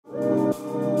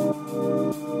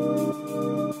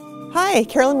Hi,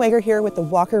 Carolyn Wager here with the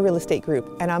Walker Real Estate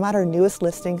Group, and I'm at our newest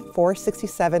listing,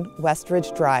 467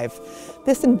 Westridge Drive.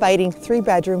 This inviting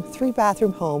 3-bedroom,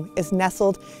 3-bathroom home is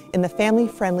nestled in the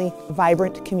family-friendly,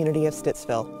 vibrant community of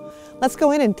Stittsville. Let's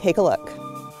go in and take a look.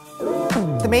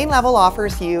 The main level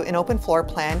offers you an open floor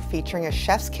plan featuring a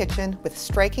chef's kitchen with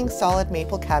striking solid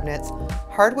maple cabinets,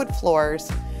 hardwood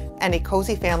floors, and a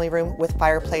cozy family room with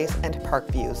fireplace and park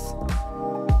views.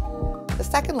 The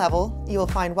second level, you will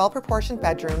find well-proportioned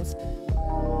bedrooms,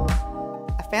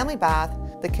 a family bath,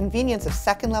 the convenience of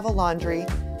second-level laundry,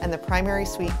 and the primary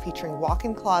suite featuring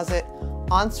walk-in closet,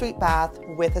 ensuite bath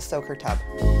with a soaker tub.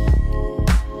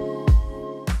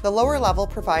 The lower level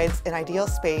provides an ideal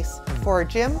space for a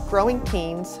gym, growing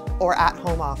teens, or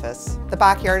at-home office. The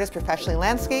backyard is professionally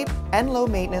landscaped and low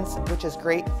maintenance, which is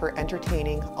great for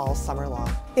entertaining all summer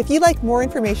long. If you'd like more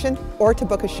information or to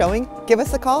book a showing, give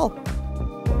us a call.